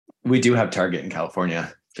We do have Target in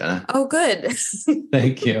California, Jenna. Oh, good.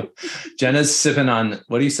 Thank you. Jenna's sipping on,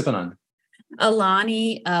 what are you sipping on?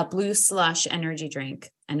 Alani Blue Slush energy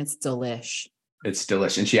drink, and it's delish. It's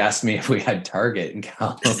delicious. And she asked me if we had Target in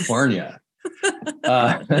California.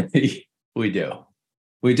 We do.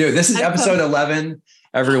 We do. This is episode 11,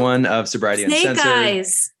 everyone, of Sobriety Uncensored. Snake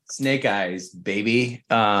Eyes. Snake Eyes, baby.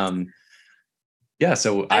 Yeah,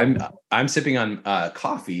 so I'm sipping on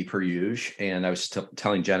coffee per usual, and I was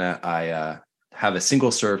telling Jenna I have a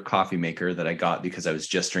single serve coffee maker that I got because I was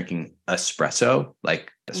just drinking espresso,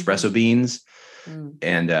 like espresso beans,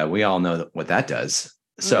 and we all know what that does.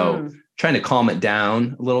 So trying to calm it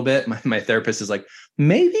down a little bit. My therapist is like,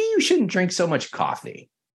 maybe you shouldn't drink so much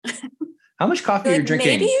coffee. How much coffee are you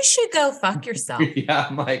drinking? Maybe you should go fuck yourself. Yeah,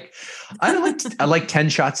 I'm like, I like 10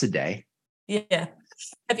 shots a day. Yeah.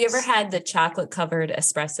 Have you ever had the chocolate covered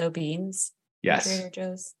espresso beans? Yes. Trader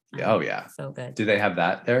Joe's? Oh, yeah. So good. Do they have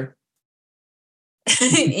that there?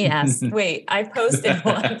 Yes. Wait, I posted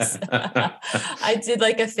once. I did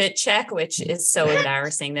like a fit check, which is so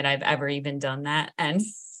embarrassing that I've ever even done that. And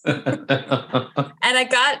I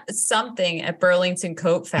got something at Burlington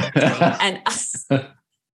Coat Factory,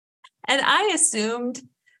 and I assumed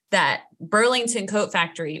that Burlington Coat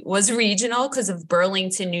Factory was regional because of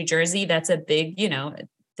Burlington, New Jersey. That's a big,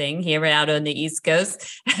 thing here out on the East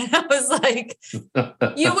Coast. And I was like,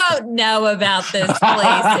 you won't know about this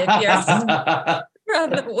place if you're from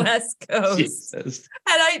the West Coast. Jesus.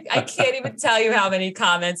 And I can't even tell you how many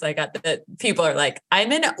comments I got that people are like,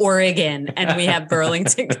 I'm in Oregon and we have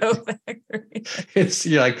Burlington Coat Factory.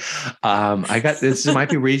 You're like, I got this. It might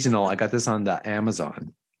be regional. I got this on the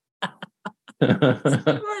Amazon. What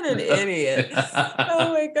an idiot.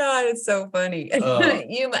 Oh my God, it's so funny.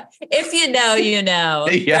 If you know, you know.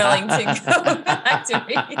 Yeah. Burlington Coat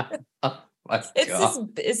Factory.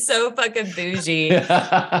 It's so fucking bougie.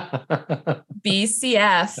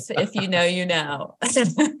 BCF, if you know, you know.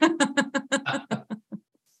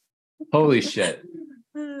 Holy shit.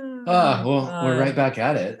 Well, we're right back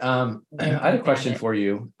at it. I had a question for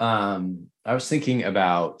you. I was thinking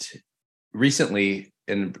about recently,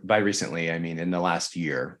 and by recently, I mean in the last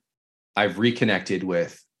year, I've reconnected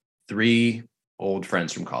with 3 old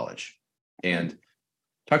friends from college and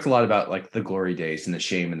talked a lot about like the glory days and the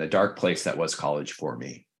shame and the dark place that was college for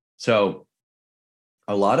me. So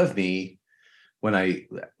a lot of me, when I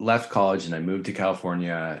left college and I moved to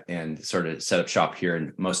California and sort of set up shop here,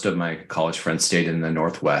 and most of my college friends stayed in the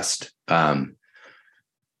Northwest, I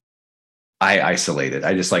isolated.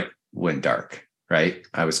 I just went dark. Right.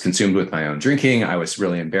 I was consumed with my own drinking. I was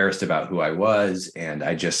really embarrassed about who I was. And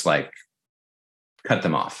I just cut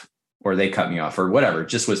them off, or they cut me off, or whatever.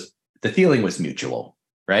 The feeling was mutual.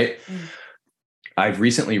 Right. I've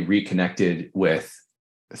recently reconnected with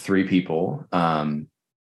 3 people. And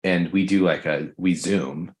we do we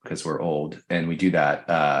Zoom because we're old, and we do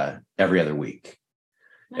that every other week.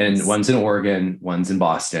 Nice. And one's in Oregon, one's in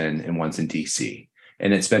Boston, and one's in DC.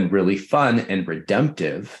 And it's been really fun and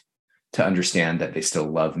redemptive to understand that they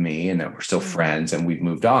still love me and that we're still friends, and we've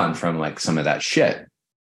moved on from some of that shit.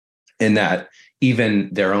 And that even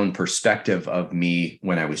their own perspective of me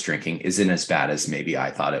when I was drinking isn't as bad as maybe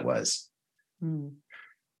I thought it was.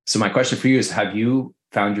 So my question for you is, have you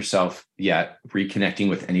found yourself yet reconnecting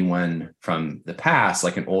with anyone from the past,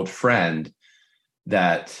 like an old friend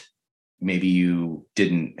that maybe you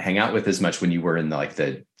didn't hang out with as much when you were in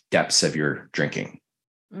the depths of your drinking?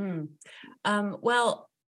 Well,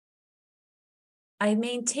 I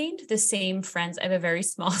maintained the same friends. I have a very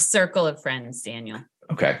small circle of friends, Daniel.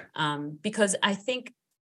 Okay. Because I think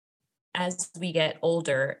as we get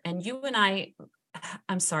older, and you and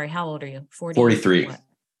I'm sorry, how old are you? 43.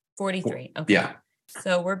 43. Okay. Yeah.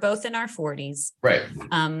 So we're both in our 40s. Right.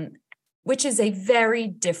 Which is a very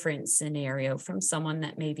different scenario from someone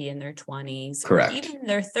that may be in their 20s. Correct. Or even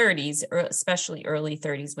their 30s, or especially early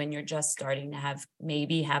 30s, when you're just starting to have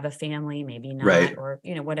a family, maybe not, right. Or,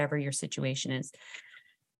 whatever your situation is.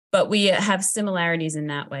 But we have similarities in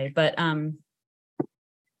that way. But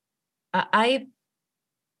I've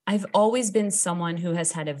always been someone who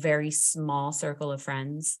has had a very small circle of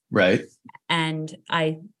friends. Right. And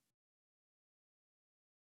I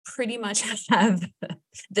pretty much have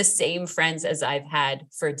the same friends as I've had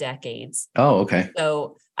for decades. Oh, okay.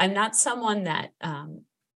 So I'm not someone that, I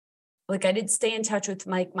did stay in touch with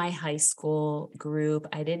my high school group.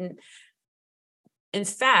 In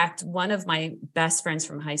fact, one of my best friends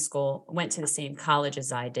from high school went to the same college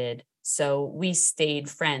as I did. So we stayed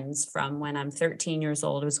friends from when I'm 13 years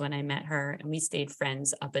old was when I met her, and we stayed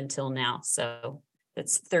friends up until now. So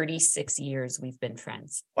that's 36 years we've been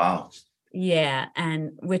friends. Wow. Yeah.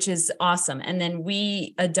 And which is awesome. And then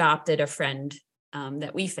we adopted a friend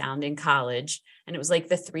that we found in college, and it was like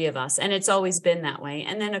the three of us. And it's always been that way.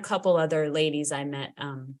 And then a couple other ladies I met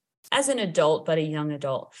as an adult, but a young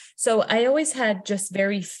adult. So I always had just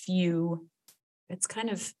very few. It's kind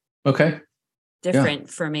of different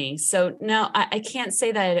for me. So no, I can't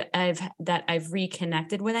say that I've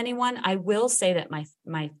reconnected with anyone. I will say that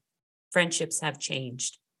my friendships have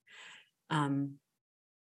changed.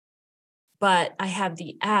 But I have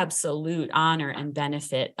the absolute honor and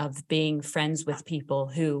benefit of being friends with people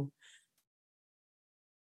who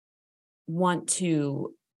want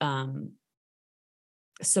to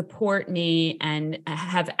support me and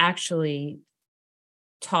have actually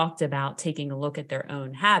talked about taking a look at their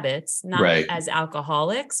own habits, not as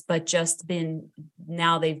alcoholics, but just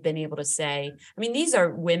now they've been able to say, I mean, these are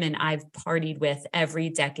women I've partied with every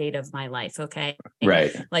decade of my life. Okay.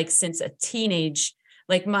 Right. Like since a teenage,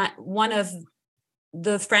 like one of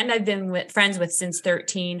the friend I've been friends with since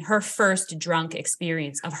 13, her first drunk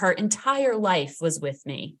experience of her entire life was with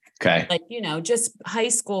me. Okay. Like, just high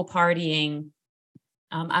school partying.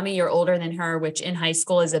 I'm a year older than her, which in high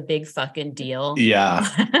school is a big fucking deal. Yeah,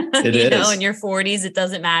 it is. In your 40s, it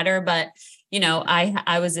doesn't matter. But,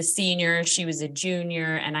 I was a senior, she was a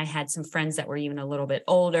junior, and I had some friends that were even a little bit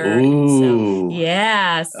older. Ooh. So,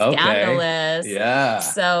 yeah, scandalous. Okay. Yeah.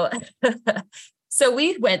 So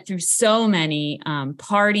we went through so many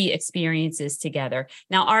party experiences together.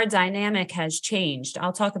 Now, our dynamic has changed.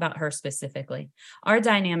 I'll talk about her specifically. Our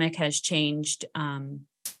dynamic has changed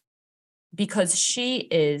because she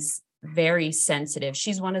is very sensitive.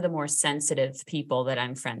 She's one of the more sensitive people that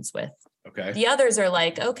I'm friends with. Okay. The others are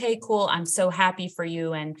like, okay, cool. I'm so happy for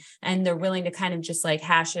you. And they're willing to kind of just like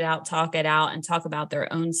hash it out, talk it out, and talk about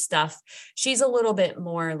their own stuff. She's a little bit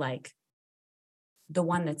more like the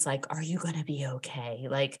one that's like, are you going to be okay?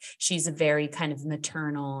 Like she's a very kind of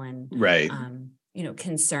maternal and,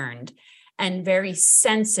 concerned and very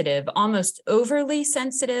sensitive, almost overly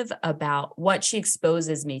sensitive about what she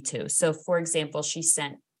exposes me to. So for example, she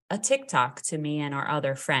sent a TikTok to me and our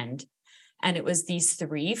other friend, and it was these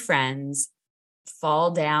three friends fall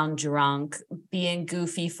down drunk, being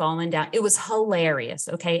goofy, falling down. It was hilarious.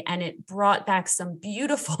 Okay. And it brought back some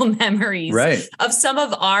beautiful memories of some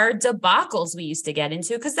of our debacles we used to get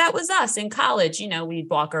into. Cause that was us in college. We'd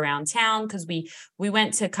walk around town because we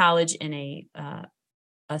went to college in a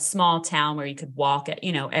small town where you could walk at,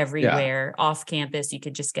 everywhere off campus. You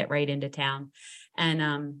could just get right into town.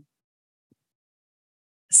 And,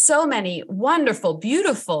 so many wonderful,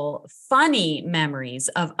 beautiful, funny memories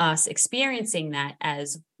of us experiencing that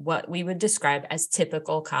as what we would describe as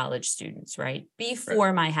typical college students, right?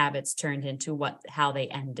 Before my habits turned into how they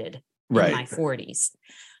ended in my 40s.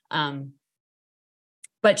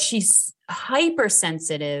 But she's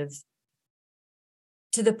hypersensitive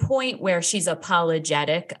to the point where she's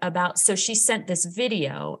apologetic about, so she sent this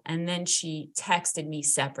video and then she texted me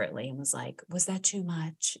separately and was like, was that too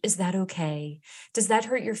much? Is that okay? Does that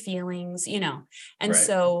hurt your feelings? And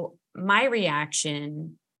so my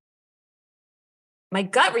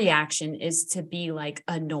gut reaction is to be like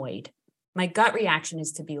annoyed. My gut reaction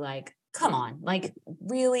is to be like, come on, like,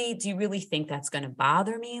 really, do you really think that's going to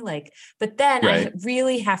bother me? Like, but then I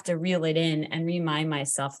really have to reel it in and remind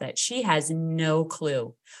myself that she has no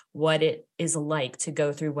clue what it is like to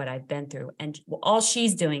go through what I've been through. And all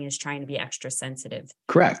she's doing is trying to be extra sensitive.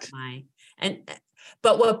 Correct.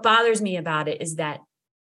 But what bothers me about it is that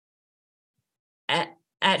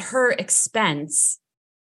at her expense,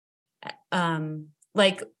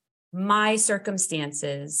 like my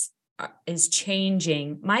circumstances are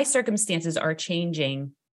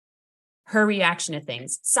changing her reaction to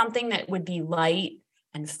things. Something that would be light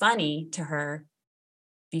and funny to her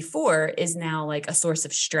before is now like a source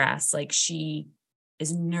of stress. Like she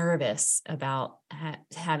is nervous about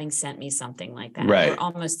having sent me something like that, or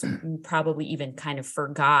almost probably even kind of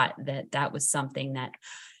forgot that was something that,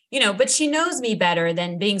 but she knows me better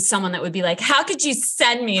than being someone that would be like, how could you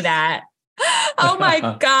send me that? Oh my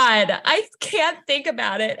God, I can't think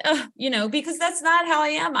about it, because that's not how I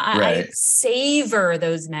am. I savor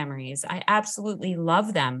those memories. I absolutely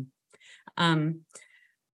love them.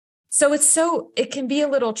 So it can be a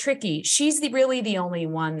little tricky. She's really the only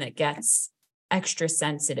one that gets extra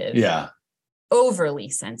sensitive, overly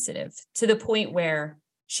sensitive, to the point where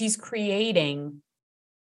she's creating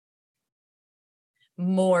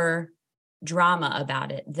more drama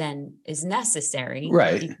about it than is necessary,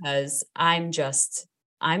 because I'm just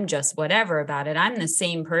whatever about it. I'm the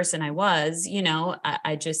same person I was, I'm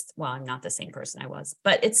not the same person I was,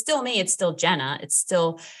 but it's still me. It's still Jenna. It's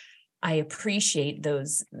still I appreciate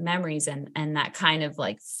those memories and that kind of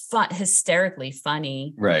like hysterically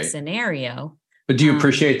funny scenario. But do you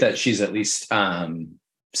appreciate that she's at least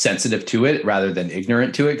sensitive to it rather than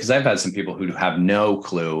ignorant to it? Because I've had some people who have no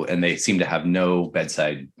clue and they seem to have no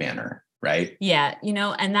bedside manner, right? Yeah,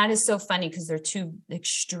 and that is so funny because they're two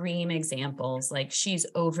extreme examples. Like she's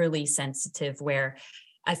overly sensitive where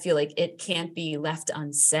I feel like it can't be left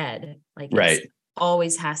unsaid. Like it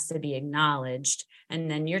always has to be acknowledged. And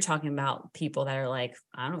then you're talking about people that are like,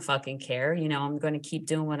 I don't fucking care. I'm going to keep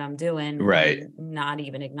doing what I'm doing. Right. Not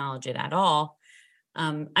even acknowledge it at all.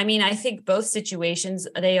 I mean, I think both situations,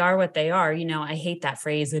 they are what they are. I hate that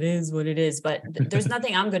phrase. It is what it is, but there's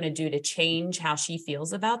nothing I'm going to do to change how she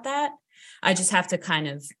feels about that. I just have to kind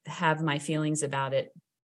of have my feelings about it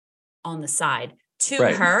on the side. To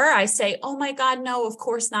her, I say, oh my God, no, of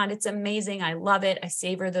course not. It's amazing. I love it. I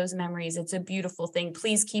savor those memories. It's a beautiful thing.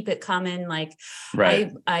 Please keep it coming. Like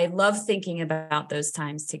I love thinking about those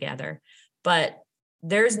times together, but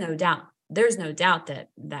there's no doubt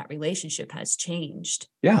that relationship has changed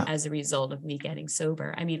as a result of me getting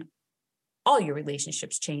sober. I mean, all your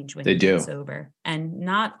relationships change when you get sober, and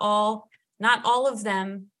not all of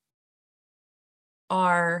them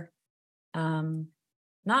are,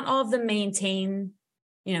 not all of them maintain,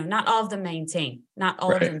 not all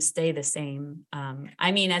of them stay the same.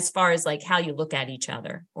 I mean, as far as like how you look at each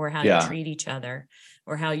other or how you treat each other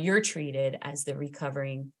or how you're treated as the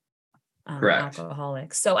recovering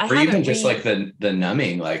alcoholic. So I haven't even just like the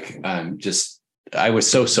numbing, like I was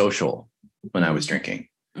so social when I was drinking.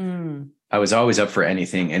 I was always up for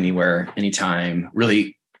anything, anywhere, anytime,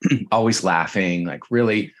 really always laughing, like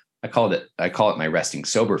really, I call it my resting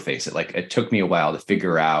sober face. It took me a while to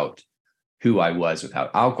figure out who I was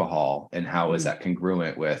without alcohol and how was that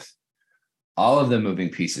congruent with all of the moving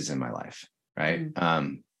pieces in my life. Right.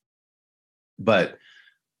 But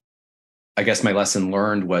I guess my lesson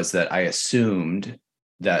learned was that I assumed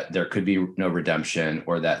that there could be no redemption,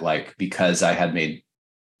 or that like, because I had made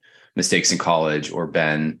mistakes in college or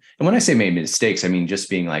and when I say made mistakes, I mean, just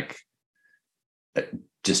being like,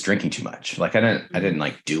 just drinking too much. Like I didn't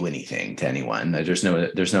like do anything to anyone. There's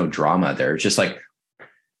no drama there. It's just like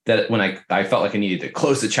that when I felt like I needed to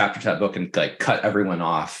close the chapter to that book and like cut everyone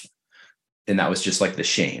off. And that was just like the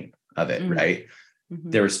shame of it. Right.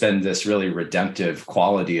 There's been this really redemptive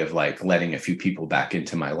quality of like letting a few people back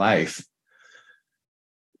into my life,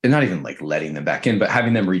 and not even like letting them back in, but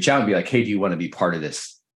having them reach out and be like, hey, do you want to be part of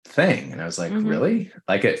this thing? And I was like, really?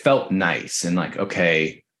 Like it felt nice. And like,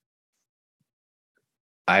 okay,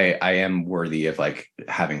 I am worthy of like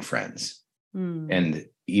having friends. And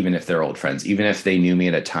even if they're old friends, even if they knew me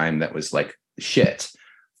at a time that was like shit,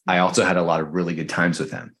 I also had a lot of really good times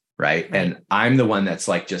with them. Right. And I'm the one that's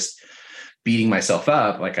like just beating myself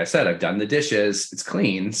up. Like I said, I've done the dishes, it's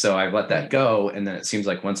clean. So I've let that go. And then it seems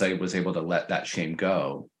like once I was able to let that shame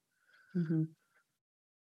go,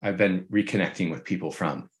 I've been reconnecting with people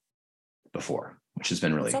from before, which has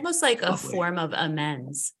been really, it's almost like lovely. A form of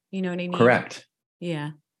amends. You know what I mean? Correct.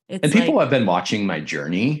 Yeah. And people have been watching my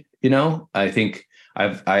journey. I think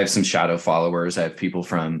I have some shadow followers. I have people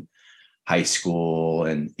from high school,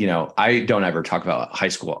 and, I don't ever talk about high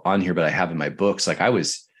school on here, but I have in my books. Like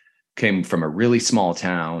came from a really small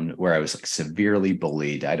town where I was like severely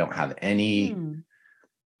bullied. I don't have any,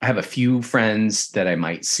 I have a few friends that I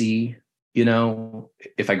might see,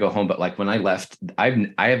 if I go home, but like when I left,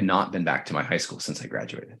 I have not been back to my high school since I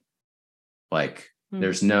graduated. Like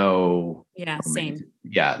there's no, same.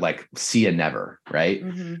 Yeah. Like see you never. Right.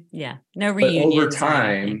 Yeah. No reunions.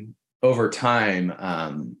 Over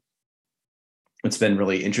time, it's been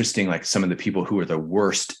really interesting. Like some of the people who are the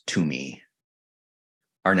worst to me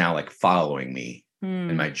are now like following me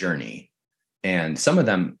in my journey. And some of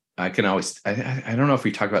them I can always, I don't know if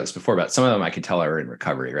we talked about this before, but some of them I could tell are in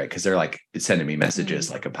recovery, right? Because they're like sending me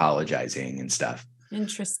messages like apologizing and stuff.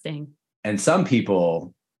 Interesting. And some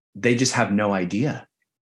people, they just have no idea.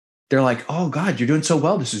 They're like, oh God, you're doing so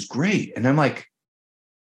well. This is great. And I'm like,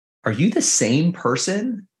 are you the same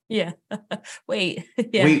person? Yeah. Wait.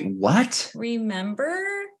 Yeah. Wait, what? Remember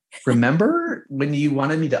when you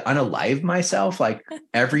wanted me to unalive myself like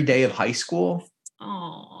every day of high school?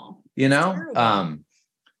 Oh,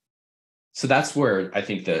 so that's where I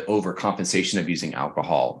think the overcompensation of using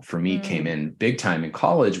alcohol for me came in big time in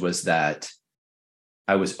college, was that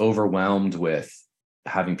I was overwhelmed with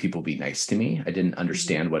having people be nice to me. I didn't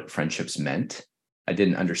understand what friendships meant. I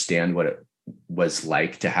didn't understand what it was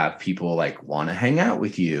like to have people like want to hang out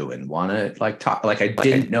with you and want to like talk. Like I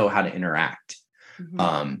didn't know how to interact.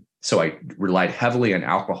 So I relied heavily on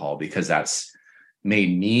alcohol because that's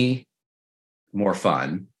made me more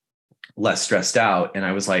fun, less stressed out. And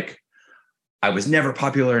I was like, I was never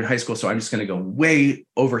popular in high school, so I'm just going to go way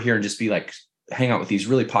over here and just be like, hang out with these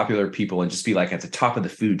really popular people and just be like at the top of the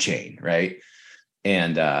food chain. Right.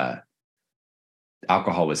 And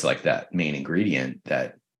alcohol was like that main ingredient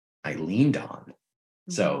that I leaned on.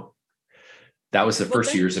 Mm-hmm. So that was the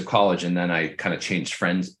first years of college. And then I kind of changed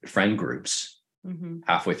friend groups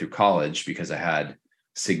halfway through college because I had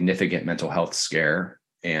significant mental health scare,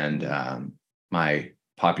 and my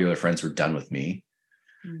popular friends were done with me.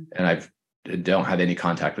 And I don't have any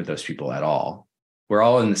contact with those people at all. We're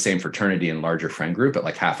all in the same fraternity and larger friend group, but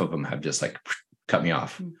like half of them have just like cut me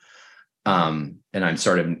off. And I'm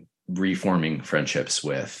sort of reforming friendships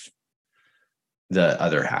with the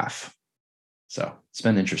other half. So it's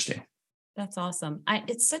been interesting. That's awesome.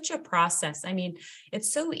 It's such a process. I mean,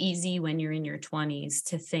 it's so easy when you're in your 20s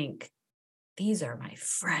to think, these are my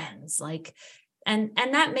friends. Like, and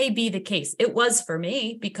that may be the case. It was for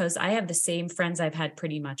me because I have the same friends I've had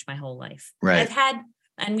pretty much my whole life. Right.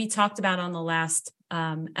 And we talked about on the last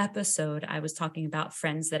episode, I was talking about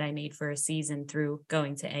friends that I made for a season through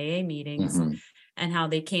going to AA meetings and how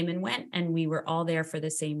they came and went, and we were all there for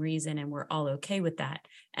the same reason, and we're all okay with that.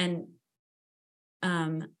 And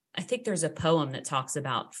I think there's a poem that talks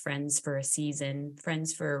about friends for a season,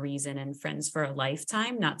 friends for a reason, and friends for a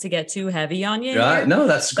lifetime. Not to get too heavy on you. Yeah, no,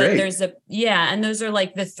 that's great. And those are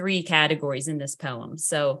like the 3 categories in this poem.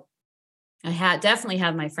 So I definitely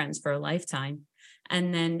have my friends for a lifetime.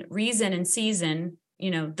 And then reason and season,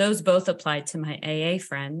 those both applied to my AA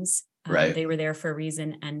friends. Right. They were there for a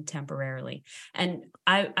reason and temporarily. And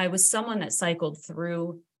I was someone that cycled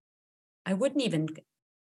through, I wouldn't even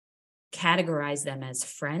categorize them as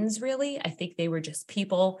friends, really. I think they were just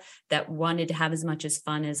people that wanted to have as much as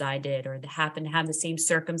fun as I did, or happened to have the same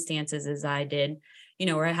circumstances as I did,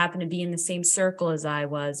 or I happened to be in the same circle as I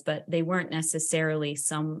was, but they weren't necessarily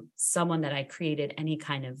someone that I created any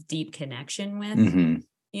kind of deep connection with,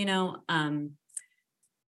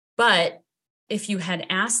 but if you had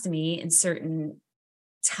asked me in certain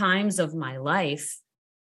times of my life,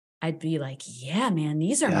 I'd be like, yeah, man,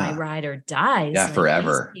 these are my ride or dies. Yeah, like,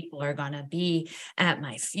 forever. These people are going to be at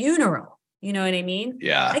my funeral. You know what I mean?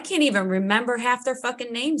 Yeah. I can't even remember half their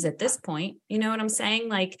fucking names at this point. You know what I'm saying?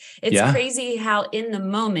 Like, it's crazy how in the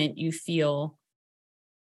moment you feel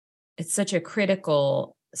it's such a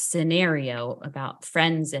critical scenario about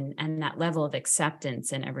friends and that level of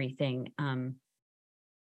acceptance and everything.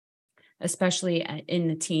 Especially in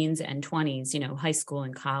the teens and 20s, high school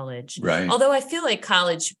and college. Right. Although I feel like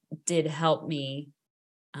college did help me.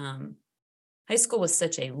 High school was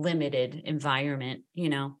such a limited environment,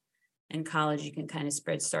 in college you can kind of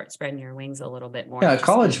start spreading your wings a little bit more. Yeah,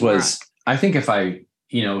 college was, I think if I,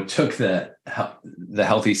 took the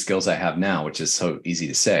healthy skills I have now, which is so easy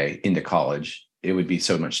to say, into college, it would be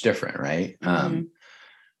so much different, right?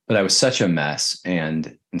 But I was such a mess.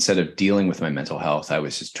 And instead of dealing with my mental health, I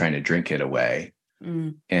was just trying to drink it away.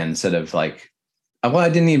 And instead of I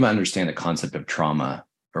didn't even understand the concept of trauma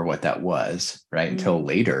or what that was, right? Until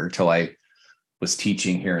later, till I was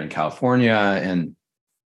teaching here in California. And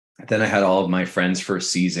then I had all of my friends for a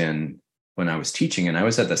season when I was teaching. And I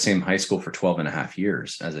was at the same high school for 12 and a half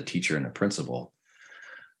years as a teacher and a principal.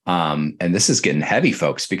 And this is getting heavy,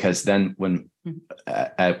 folks, because then when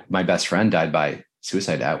my best friend died by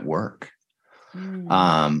suicide at work. And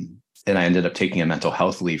I ended up taking a mental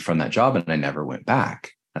health leave from that job, and I never went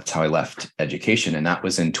back. That's how I left education. And that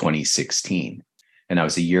was in 2016. And I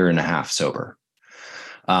was a year and a half sober.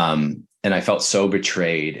 And I felt so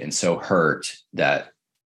betrayed and so hurt that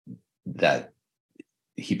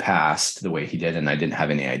he passed the way he did. And I didn't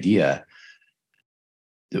have any idea.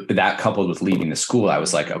 That coupled with leaving the school, I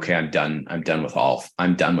was like, okay, I'm done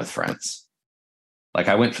with friends. Like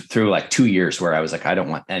I went through 2 years where I was like, I don't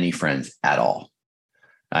want any friends at all.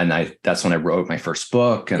 And that's when I wrote my first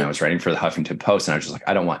book, and I was writing for the Huffington Post, and I was just like,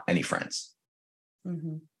 I don't want any friends.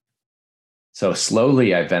 So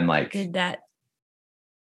slowly I've been like, did that.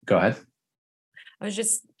 Go ahead. I was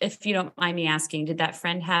just, if you don't mind me asking, did that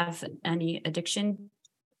friend have any addiction?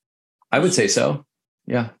 I would say so.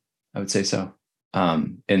 Yeah, I would say so.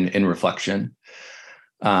 In reflection.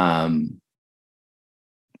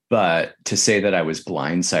 But to say that I was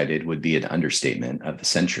blindsided would be an understatement of the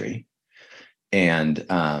century. And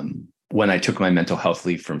when I took my mental health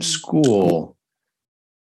leave from school,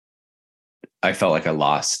 I felt like I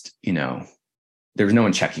lost, there was no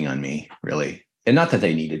one checking on me really. And not that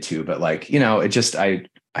they needed to, but it just, I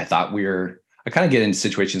thought I kind of get into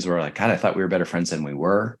situations where God, I thought we were better friends than we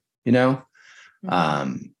were,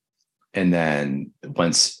 And then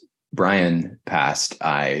once Brian passed,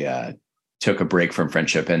 I took a break from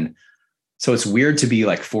friendship. And so it's weird to be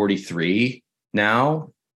 43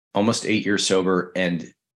 now almost 8 years sober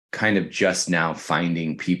and kind of just now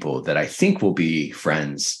finding people that I think will be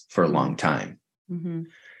friends for a long time. Mm-hmm.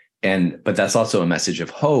 But that's also a message of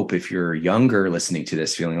hope. If you're younger listening to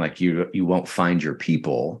this, feeling like you won't find your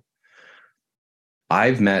people,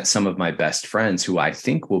 I've met some of my best friends who I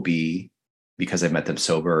think will be, because I've met them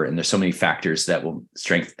sober, and there's so many factors that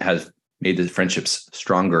has made the friendships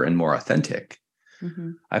stronger and more authentic.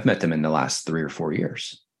 Mm-hmm. I've met them in the last 3 or 4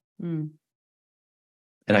 years. Mm.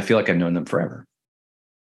 And I feel like I've known them forever.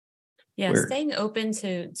 Yeah, Weird. staying open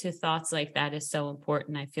to thoughts like that is so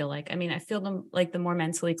important. I feel them like the more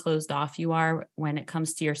mentally closed off you are when it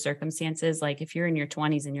comes to your circumstances. Like if you're in your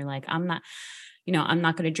 20s and you're like, I'm not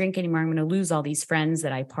going to drink anymore. I'm going to lose all these friends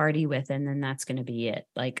that I party with, and then that's going to be it.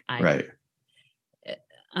 Like right.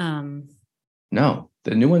 No,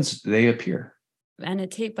 the new ones, they appear. And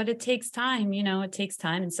it takes time, it takes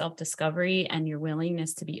time and self-discovery and your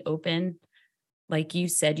willingness to be open. Like you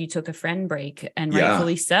said, you took a friend break, and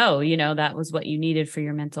rightfully so, that was what you needed for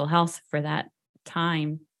your mental health for that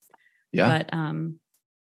time. Yeah.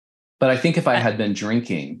 But I think if I had been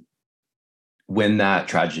drinking when that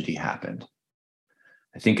tragedy happened,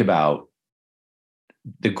 I think about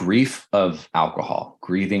the grief of alcohol,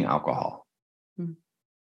 grieving alcohol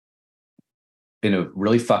in a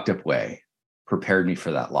really fucked up way, prepared me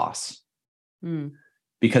for that loss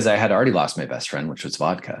because I had already lost my best friend, which was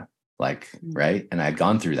vodka. Right. And I had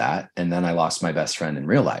gone through that. And then I lost my best friend in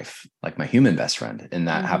real life, like my human best friend. And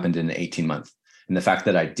that happened in 18 months. And the fact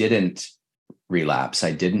that I didn't relapse,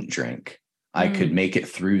 I didn't drink, I could make it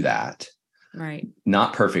through that. Right.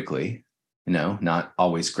 Not perfectly, not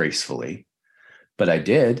always gracefully, but I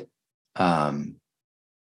did. And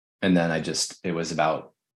then it was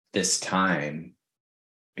about this time,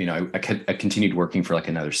 I continued working for like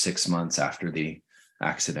another 6 months after the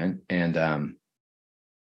accident. And,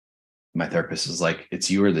 my therapist was like,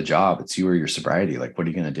 it's you or the job. It's you or your sobriety. Like, what are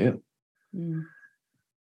you going to do?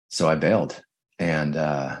 So I bailed, and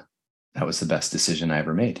that was the best decision I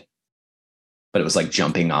ever made. But it was like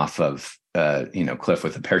jumping off of cliff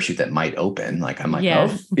with a parachute that might open. Like, I'm like,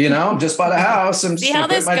 just bought a house. I'm just going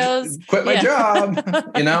to quit my job,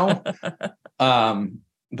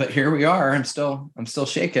 but here we are. I'm still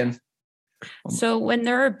shaking. So when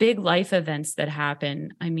there are big life events that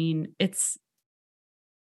happen, I mean,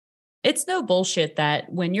 it's no bullshit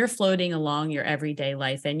that when you're floating along your everyday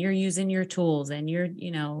life and you're using your tools and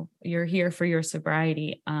you're here for your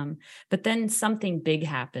sobriety. But then something big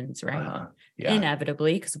happens, right? Yeah.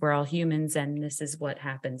 Inevitably, because we're all humans and this is what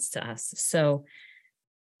happens to us. So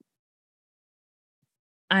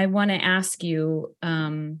I want to ask you,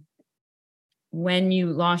 when you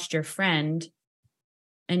lost your friend,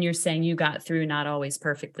 and you're saying you got through, not always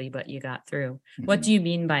perfectly, but you got through. Mm-hmm. What do you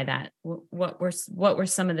mean by that? What were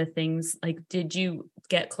some of the things? Like, did you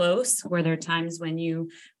get close? Were there times when you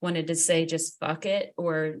wanted to say, just fuck it?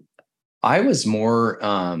 Or I was more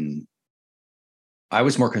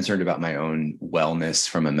concerned about my own wellness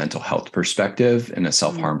from a mental health perspective and a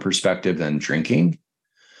self-harm perspective than drinking.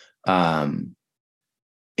 And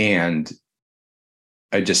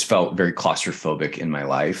I just felt very claustrophobic in my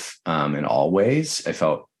life in all ways.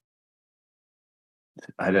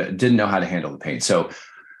 I didn't know how to handle the pain. So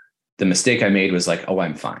the mistake I made was like, oh,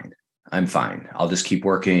 I'm fine. I'll just keep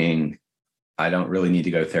working. I don't really need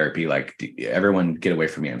to go to therapy. Like, everyone get away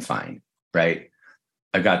from me. I'm fine. Right.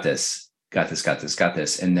 I got this.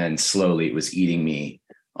 And then slowly it was eating me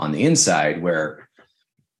on the inside, where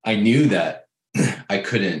I knew that I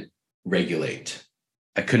couldn't regulate.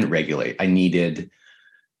 I needed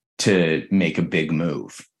to make a big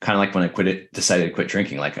move. Kind of like when I decided to quit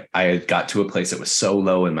drinking. Like, I got to a place that was so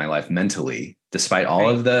low in my life mentally, despite all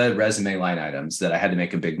of the resume line items, that I had to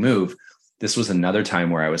make a big move. This was another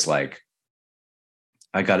time where I was like,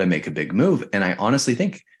 I got to make a big move. And I honestly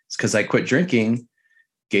think it's because I quit drinking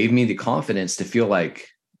gave me the confidence to feel like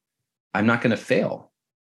I'm not going to fail.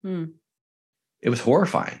 It was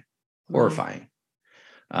horrifying.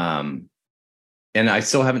 And I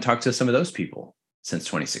still haven't talked to some of those people since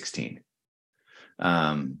 2016,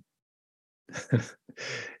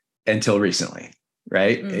 until recently.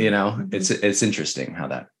 Right. It's interesting how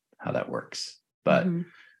that works. But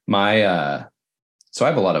so I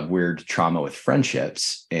have a lot of weird trauma with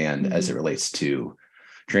friendships, and as it relates to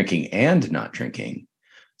drinking and not drinking.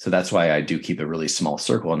 So that's why I do keep a really small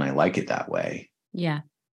circle, and I like it that way. Yeah.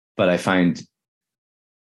 But I find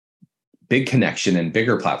big connection and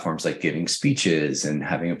bigger platforms like giving speeches and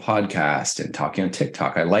having a podcast and talking on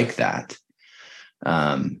TikTok. I like that.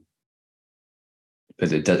 But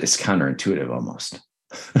it's counterintuitive almost.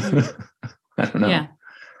 I don't know. Yeah.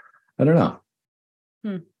 I don't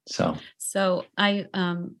know. So I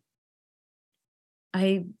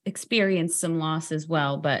I experienced some loss as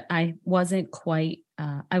well, but I wasn't quite,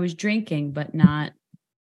 I was drinking, but not.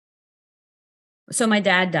 So my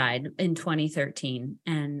dad died in 2013,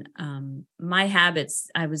 and my habits,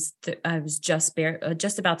 I was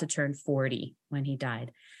just about to turn 40 when he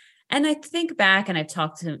died. And I think back, and I've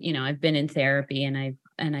talked to, I've been in therapy, and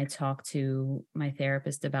I talked to my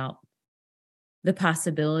therapist about the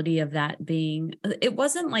possibility of that being, it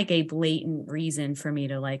wasn't like a blatant reason for me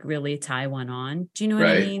to like really tie one on. Do you know what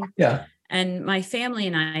I mean? Yeah. And my family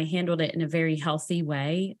and I handled it in a very healthy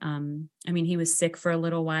way. I mean, he was sick for a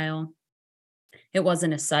little while. It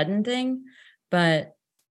wasn't a sudden thing, but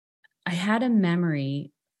I had a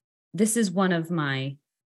memory. This is one of my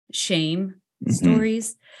shame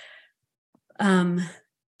stories.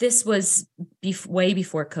 This was way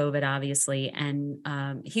before COVID, obviously.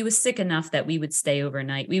 And he was sick enough that we would stay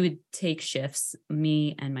overnight. We would take shifts.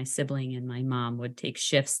 Me and my sibling and my mom would take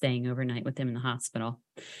shifts staying overnight with him in the hospital.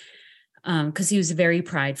 Because he was very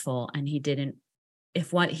prideful, and he'd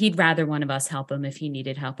rather one of us help him if he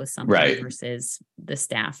needed help with something versus the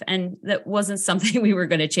staff. And that wasn't something we were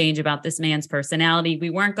going to change about this man's personality. We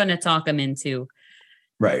weren't going to talk him into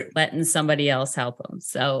letting somebody else help him.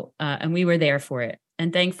 So, and we were there for it.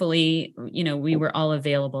 And thankfully, we were all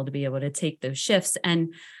available to be able to take those shifts.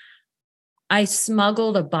 And I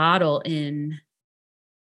smuggled a bottle in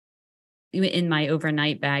my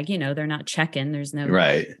overnight bag. They're not checking. There's no,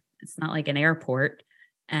 it's not like an airport.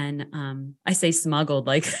 And I say smuggled,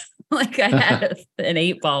 like I had an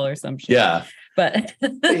 8-ball or some shit. Yeah. But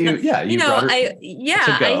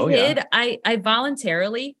I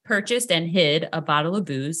voluntarily purchased and hid a bottle of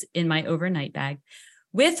booze in my overnight bag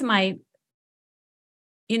with my,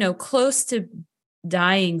 close to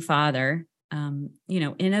dying father,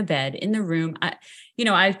 in a bed in the room.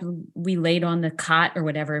 We laid on the cot or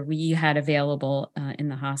whatever we had available in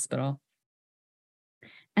the hospital.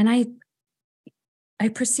 And I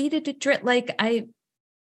proceeded to drink, like I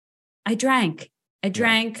drank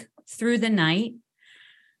through the night.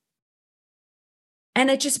 And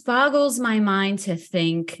it just boggles my mind to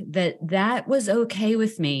think that was okay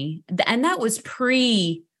with me. And that was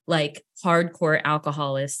pre like hardcore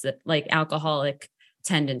alcoholic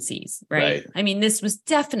tendencies, right? I mean, this was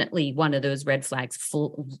definitely one of those red flags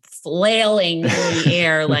flailing in the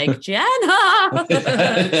air, like, Jenna,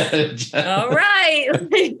 all right,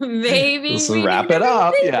 maybe let's wrap it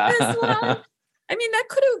up. Yeah. I mean, that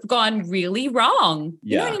could have gone really wrong.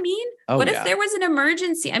 You know what I mean? What if there was an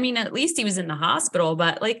emergency? I mean, at least he was in the hospital,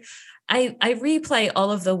 but like, I replay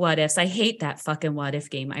all of the what ifs. I hate that fucking what if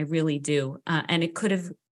game. I really do. And it could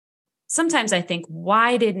have, sometimes I think,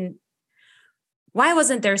 why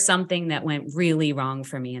wasn't there something that went really wrong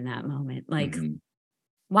for me in that moment? Like,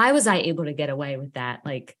 why was I able to get away with that?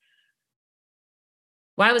 Like,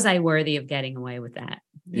 why was I worthy of getting away with that?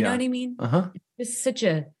 You know what I mean? It's such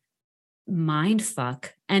a mind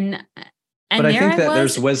fuck. But I think that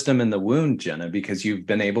there's wisdom in the wound, Jenna, because you've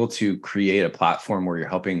been able to create a platform where you're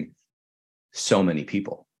helping so many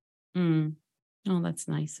people. Oh, that's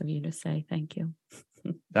nice of you to say. Thank you.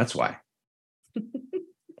 That's why.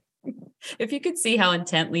 If you could see how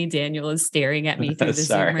intently Daniel is staring at me through the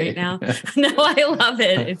Zoom right now. No, I love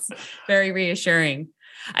it. It's very reassuring.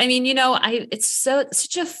 I mean, it's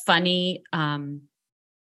such a funny,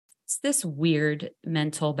 it's this weird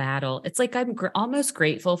mental battle. It's like, I'm almost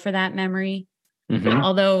grateful for that memory.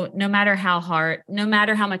 Although no matter how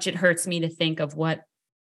much it hurts me to think of what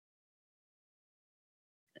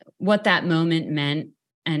that moment meant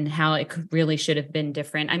and how it really should have been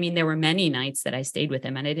different. I mean, there were many nights that I stayed with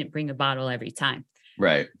him and I didn't bring a bottle every time.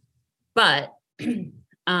 Right. But,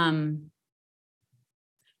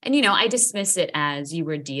 I dismiss it as you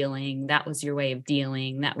were dealing. That was your way of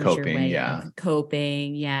dealing. That was coping, your way of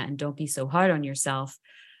coping. Yeah. And don't be so hard on yourself.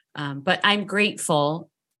 But I'm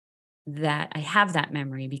grateful that I have that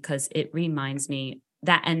memory because it reminds me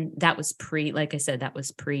that, and that was like I said, that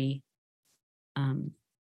was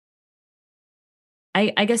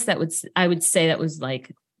I guess I would say that was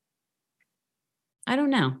like, I don't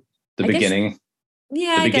know. The beginning.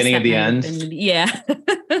 The beginning of the end. The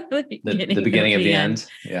beginning of the end.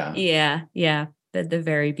 Yeah. Yeah. Yeah. The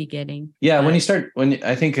very beginning. Yeah. When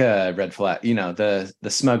I think red flag, the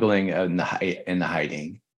smuggling and the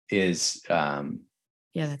hiding is,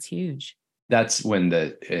 that's huge. That's when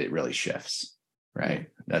it really shifts. Right.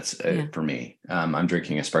 That's for me. I'm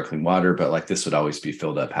drinking a sparkling water, but like this would always be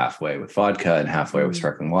filled up halfway with vodka and halfway with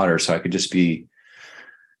sparkling water. So I could just be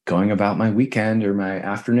going about my weekend or my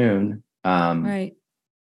afternoon. Right.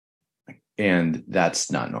 And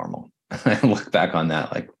that's not normal. I look back on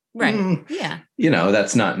that like, right. Yeah.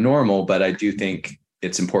 That's not normal, but I do think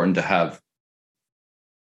it's important to have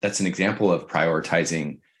that's an example of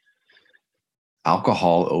prioritizing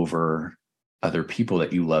alcohol over other people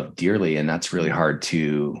that you love dearly. And that's really hard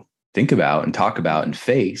to think about and talk about and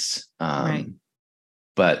face. Right.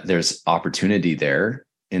 But there's opportunity there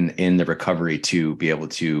in the recovery to be able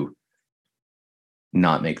to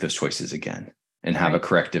not make those choices again and have a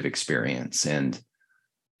corrective experience and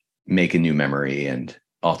make a new memory. And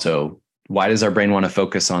also, why does our brain want to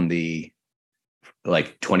focus on the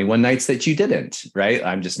like 21 nights that you didn't, right?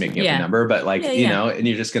 I'm just making up a number, but like, you know, and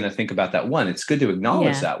you're just going to think about that one. It's good to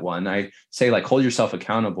acknowledge that one. I say like, hold yourself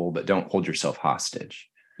accountable, but don't hold yourself hostage.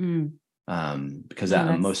 Because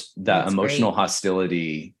that emotional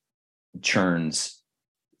hostility churns,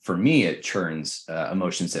 for me, it churns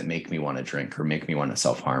emotions that make me want to drink or make me want to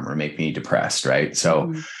self-harm or make me depressed. Right.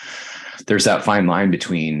 So there's that fine line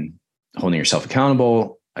between holding yourself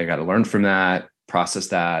accountable. I got to learn from that, process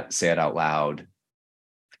that, say it out loud,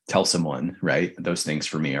 tell someone, right? Those things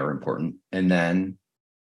for me are important. And then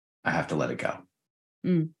I have to let it go.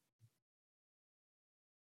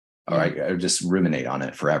 Or I just ruminate on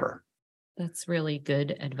it forever. That's really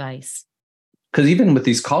good advice. Because even with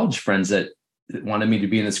these college friends that wanted me to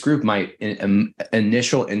be in this group, my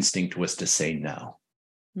initial instinct was to say no.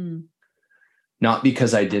 Not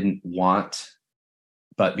because I didn't want,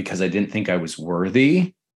 but because I didn't think I was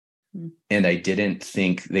worthy. And I didn't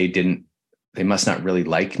think they must not really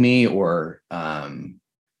like me, or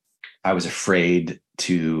I was afraid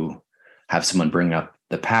to have someone bring up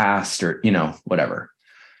the past or, you know, whatever.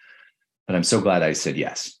 But I'm so glad I said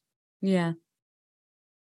yes. Yeah.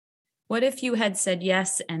 What if you had said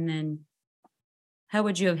yes, and then how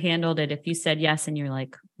would you have handled it if you said yes and you're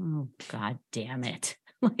like, oh, God damn it.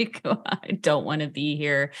 Like, oh, I don't want to be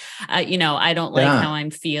here. You know, I don't like how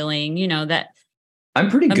I'm feeling, you know, that. I'm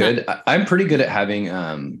pretty good at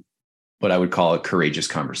having what I would call a courageous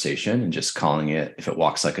conversation and just calling it, if it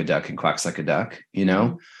walks like a duck and quacks like a duck, you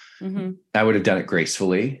know, I would have done it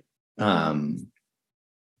gracefully.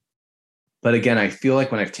 But again, I feel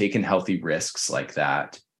like when I've taken healthy risks like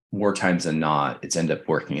that, more times than not, it's ended up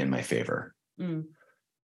working in my favor.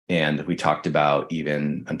 And we talked about,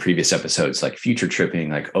 even on previous episodes, like future tripping,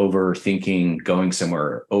 like overthinking, going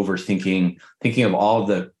somewhere, overthinking, thinking of all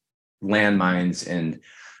the landmines. And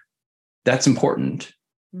that's important.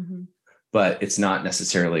 But it's not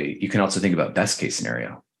necessarily, you can also think about best case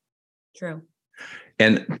scenario. True.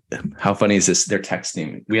 And how funny is this? They're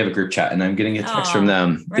texting. We have a group chat and I'm getting a text from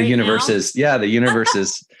them. Right the universe now? is, the universe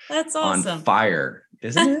is That's awesome. on fire,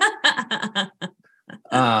 isn't it?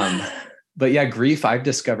 But yeah, grief, I've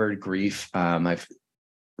discovered grief. My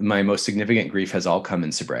most significant grief has all come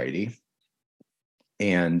in sobriety.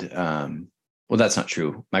 And well, that's not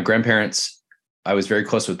true. My grandparents, I was very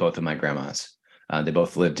close with both of my grandmas. They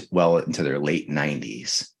both lived well into their late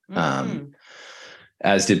 90s,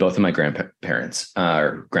 as did both of my grandparents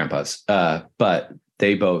or grandpas. But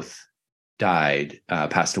they both died,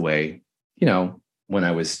 passed away, you know, when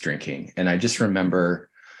I was drinking. And I just remember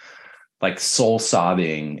like soul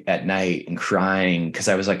sobbing at night and crying because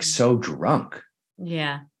I was like so drunk.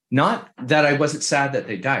 Yeah. Not that I wasn't sad that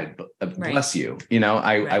they died, but bless you. You know,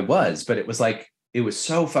 I was, but it was like, it was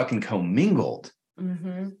so fucking commingled.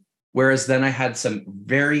 Whereas then I had some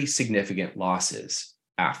very significant losses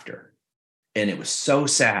after, and it was so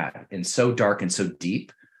sad and so dark and so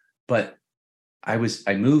deep, but I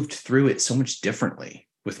moved through it so much differently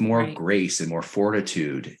with more grace and more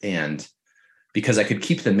fortitude. And because I could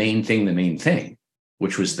keep the main thing,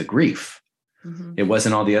 which was the grief. It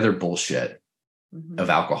wasn't all the other bullshit of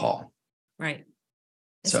alcohol. Right.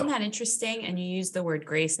 Isn't that interesting? And you use the word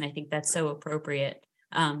grace, and I think that's so appropriate.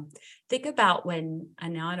 Think about when,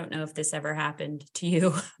 and now I don't know if this ever happened to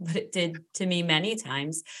you, but it did to me many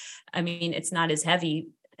times. I mean, it's not as heavy,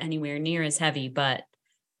 anywhere near as heavy, but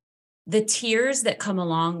the tears that come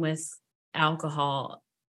along with alcohol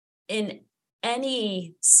in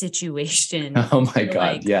any situation. Oh my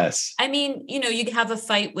God. Yes. I mean, you know, you have a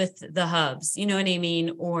fight with the hubs, you know what I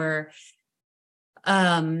mean? Or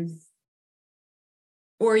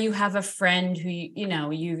you have a friend who, you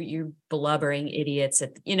know, you're blubbering idiots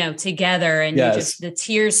at, you know, together, and you just, the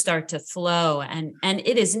tears start to flow, and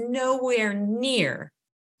it is nowhere near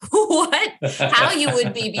how you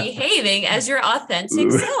would be behaving as your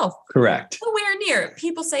authentic self. Correct. Nowhere near.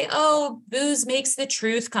 People say, oh, booze makes the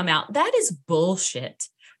truth come out. That is bullshit.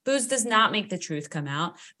 Booze does not make the truth come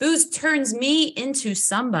out. Booze turns me into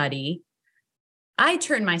somebody.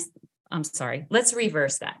 I'm sorry. Let's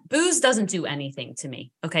reverse that. Booze doesn't do anything to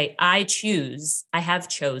me. Okay. I have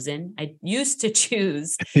chosen. I used to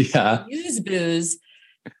choose to use booze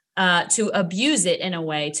to abuse it in a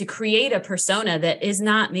way to create a persona that is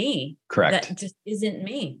not me. Correct. That just isn't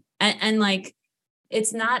me. And like,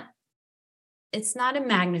 it's not a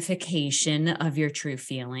magnification of your true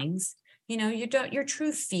feelings. You know, your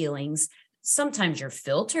true feelings. Sometimes your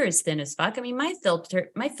filter is thin as fuck. I mean, my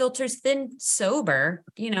filter's thin sober,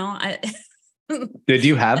 you know, Did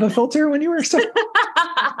you have a filter when you were sober?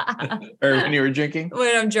 Or when you were drinking?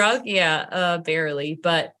 When I'm drunk? Yeah, barely.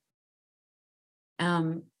 But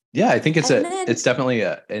yeah, I think it's definitely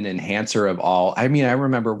an enhancer of all. I mean, I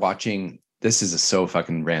remember watching, this is so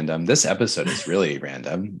fucking random. This episode is really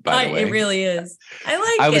random, by the way. It really is. I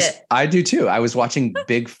like it. I do too. I was watching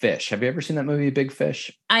Big Fish. Have you ever seen that movie, Big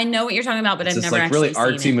Fish? I know what you're talking about, but I've never actually really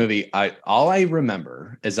artsy seen it. Movie. All I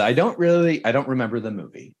remember is I don't remember the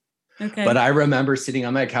movie. Okay. But I remember sitting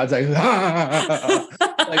on my couch like,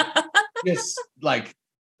 like just like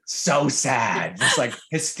so sad, just like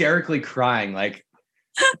hysterically crying. Like,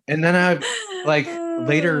 and then I like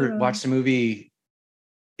later watched a movie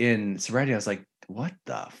in sobriety. I was like, what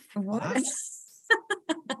the fuck?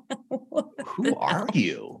 Who are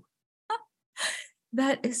you?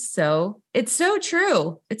 That is it's so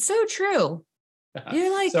true. It's so true.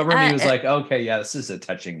 You're like, so for me, it was like, okay, yeah, this is a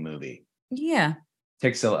touching movie. Yeah.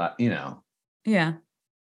 Takes a lot, you know. Yeah.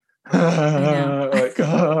 Like,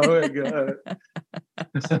 oh my God.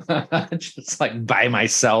 Just like by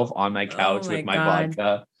myself on my couch with my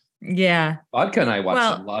vodka. Yeah. Vodka and I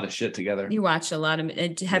watched a lot of shit together. You watched a lot of,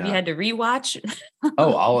 have you had to rewatch?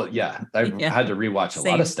 I've had to rewatch a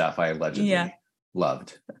lot of stuff I allegedly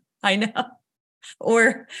loved. I know.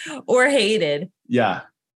 Or hated. Yeah.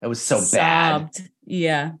 That was so bad.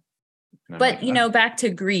 Yeah. But, you know, back to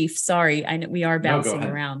grief. Sorry, I know we are bouncing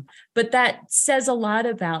around. But that says a lot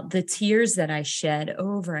about the tears that I shed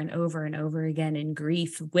over and over and over again in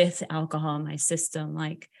grief with alcohol in my system.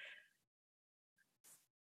 Like,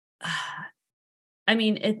 I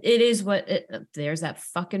mean, it is what there's that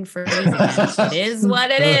fucking phrase again. It is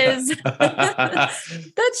what it is.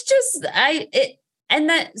 That's just, and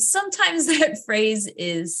that sometimes that phrase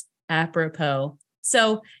is apropos.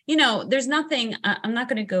 So, you know, there's nothing, I'm not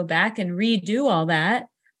going to go back and redo all that,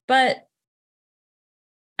 but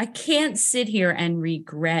I can't sit here and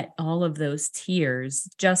regret all of those tears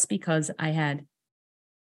just because I had,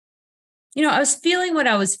 you know, I was feeling what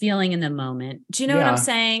I was feeling in the moment. Do you know what I'm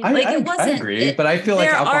saying? It wasn't. I agree, but I feel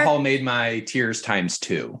like alcohol made my tears times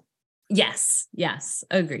 2. Yes.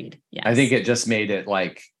 Agreed. Yes. I think it just made it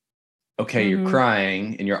like, okay, you're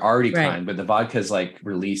crying and you're already crying, but the vodka's like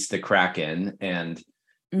released the Kraken and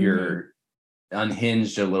you're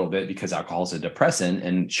unhinged a little bit because alcohol is a depressant.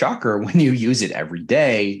 And shocker, when you use it every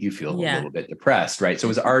day, you feel a little bit depressed, right? So it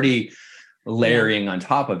was already layering on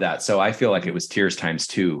top of that. So I feel like it was tears times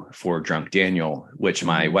 2 for Drunk Daniel, which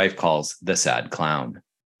my wife calls the sad clown.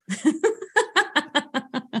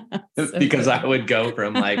 Because I would go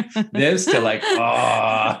from like this to like,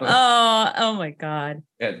 oh my God.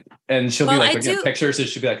 And she'll be like looking at pictures and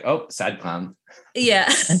she'll be like, oh, sad clown.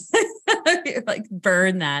 Yeah. Like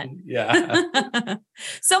burn that. Yeah.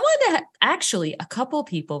 Actually, a couple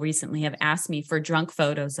people recently have asked me for drunk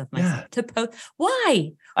photos of myself to post.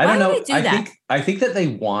 Why? I don't know. I think that they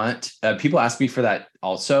want, people ask me for that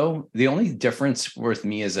also. The only difference with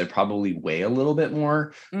me is I probably weigh a little bit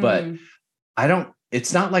more, but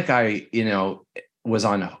it's not like I, you know, was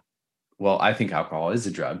on, I think alcohol is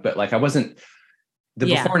a drug, but like I wasn't,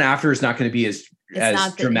 before and after is not going to be as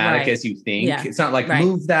dramatic as you think. Yeah. It's not like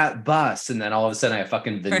move that bus and then all of a sudden I have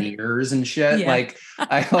fucking veneers and shit. Yeah. Like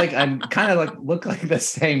I'm kind of like look like the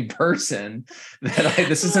same person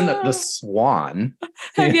this isn't the Swan.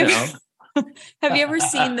 Have you ever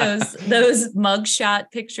seen those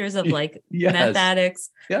mugshot pictures of like meth addicts?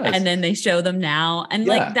 Yes. And then they show them now. And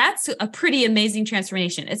like, that's a pretty amazing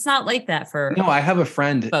transformation. It's not like that for I have a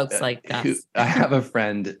friend, folks like us. I have a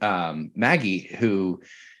friend, Maggie, who,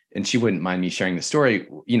 and she wouldn't mind me sharing the story,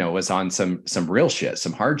 you know, was on some real shit,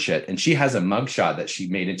 some hard shit. And she has a mugshot that she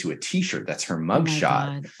made into a t-shirt. That's her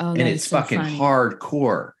mugshot. And it's so fucking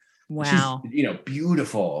hardcore. Wow. She's, you know,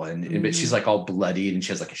 beautiful. But she's like all bloodied and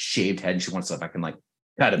she has like a shaved head and she wants to fucking like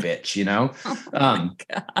cut a bitch, you know? Oh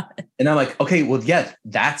God. And I'm like, okay, well, yeah,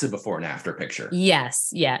 that's a before and after picture. Yes.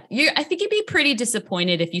 Yeah. I think you'd be pretty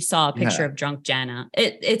disappointed if you saw a picture of drunk Jenna.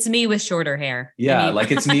 It's me with shorter hair. Yeah. Like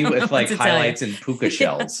it's me with like highlights and puka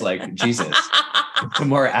shells. Like Jesus.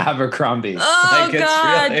 More Abercrombie. Oh like,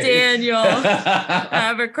 God, really... Daniel.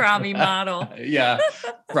 Abercrombie model. Yeah.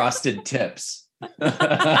 Frosted tips.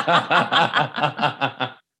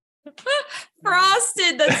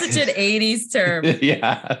 Frosted, that's such an 80s term.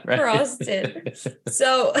 Yeah, right. Frosted.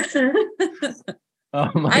 So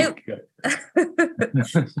oh my God.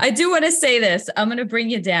 I do want to say this. I'm going to bring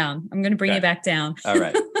you down. I'm going to bring you back down. All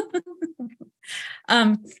right.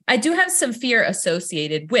 I do have some fear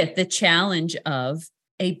associated with the challenge of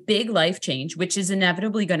a big life change, which is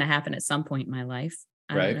inevitably going to happen at some point in my life.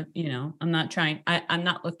 Right. I'm not trying. I'm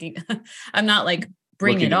not looking. I'm not like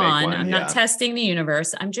bring Looking it to make on. one, I'm yeah. not testing the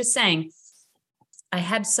universe. I'm just saying, I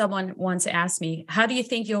had someone once ask me, how do you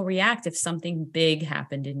think you'll react if something big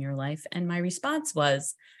happened in your life? And my response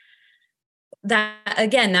was that,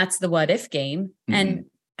 again, that's the what if game. Mhm. And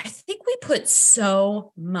I think we put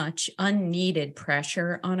so much unneeded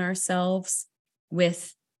pressure on ourselves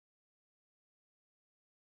with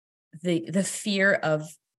the fear of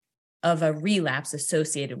a relapse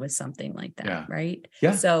associated with something like that. Yeah. Right.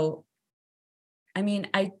 Yeah. So, I mean,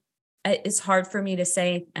 it's hard for me to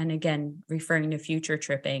say, and again, referring to future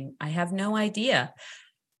tripping, I have no idea,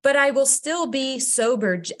 but I will still be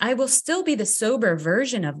sober. I will still be the sober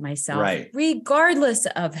version of myself, Right. regardless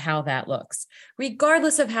of how that looks,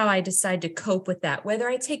 regardless of how I decide to cope with that, whether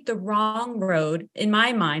I take the wrong road in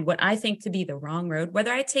my mind, what I think to be the wrong road,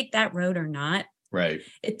 whether I take that road or not. Right.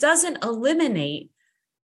 It doesn't eliminate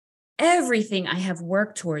everything I have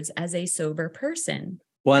worked towards as a sober person.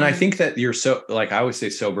 Well, and I think that you're so, like I always say,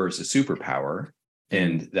 sober is a superpower,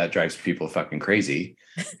 and that drives people fucking crazy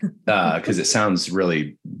because it sounds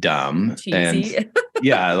really dumb. Cheesy. And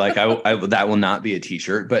yeah, like I that will not be a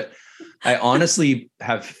t-shirt, but I honestly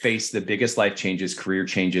have faced the biggest life changes, career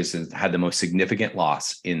changes, and had the most significant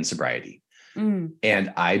loss in sobriety.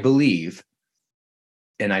 And I believe,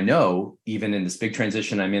 and I know even in this big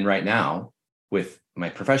transition I'm in right now with my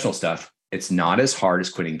professional stuff, it's not as hard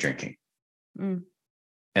as quitting drinking.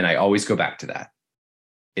 And I always go back to that.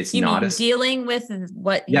 It's you not mean as dealing with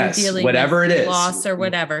what yes, you're dealing whatever with, it is, loss or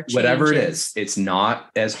whatever it changes. is, it's not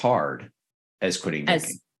as hard as quitting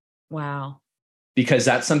drinking. Wow. Because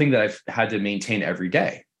that's something that I've had to maintain every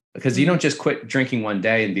day, because you don't just quit drinking one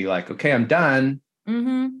day and be like, okay, I'm done.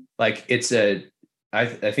 Like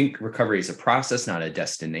I think recovery is a process, not a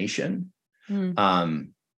destination.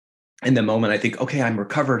 And the moment I think, okay, I'm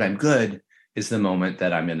recovered, I'm good, is the moment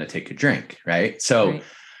that I'm going to take a drink. Right. So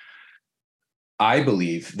I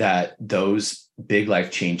believe that those big life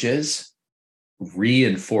changes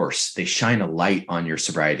they shine a light on your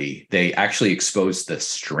sobriety. They actually expose the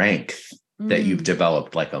strength that you've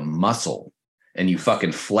developed like a muscle, and you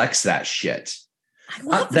fucking flex that shit. I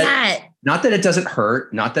love that. Not that it doesn't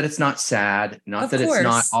hurt, not that it's not sad, not that it's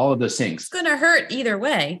not all of those things. It's going to hurt either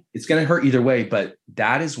way. It's going to hurt either way, but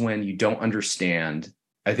that is when you don't understand.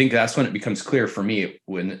 I think that's when it becomes clear for me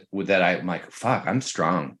with that I'm like, fuck, I'm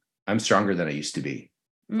strong. I'm stronger than I used to be.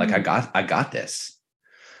 Like I got this.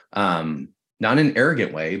 Not in an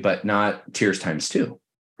arrogant way, but not tears times two.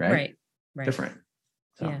 Right. Different.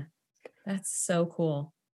 So. Yeah. That's so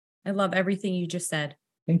cool. I love everything you just said.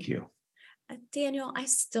 Thank you. Daniel, I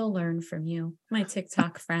still learn from you, my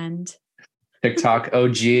TikTok friend. TikTok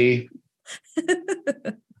OG.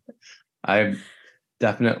 I'm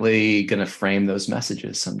definitely going to frame those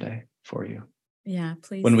messages someday for you. Yeah,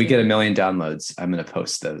 please. When we get 1 million downloads, I'm going to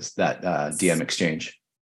post that DM exchange.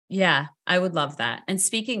 Yeah, I would love that. And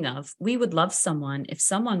speaking of, we would love if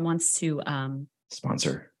someone wants to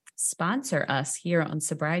sponsor us here on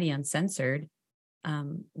Sobriety Uncensored.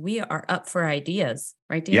 We are up for ideas,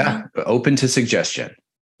 right, Daniel? Yeah, open to suggestion.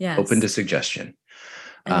 Yes. Open to suggestion.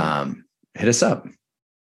 Hit us up.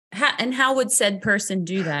 How would said person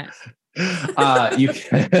do that?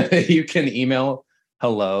 You can email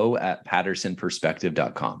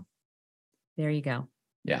hello@pattersonperspective.com. There you go.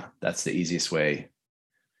 Yeah, that's the easiest way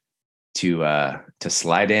to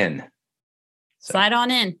slide in. So, slide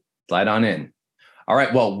on in. All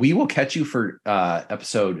right. Well, we will catch you for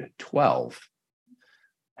episode 12.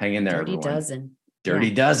 Hang in there, everyone. Dirty dozen.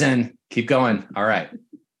 Dirty dozen. Keep going. All right.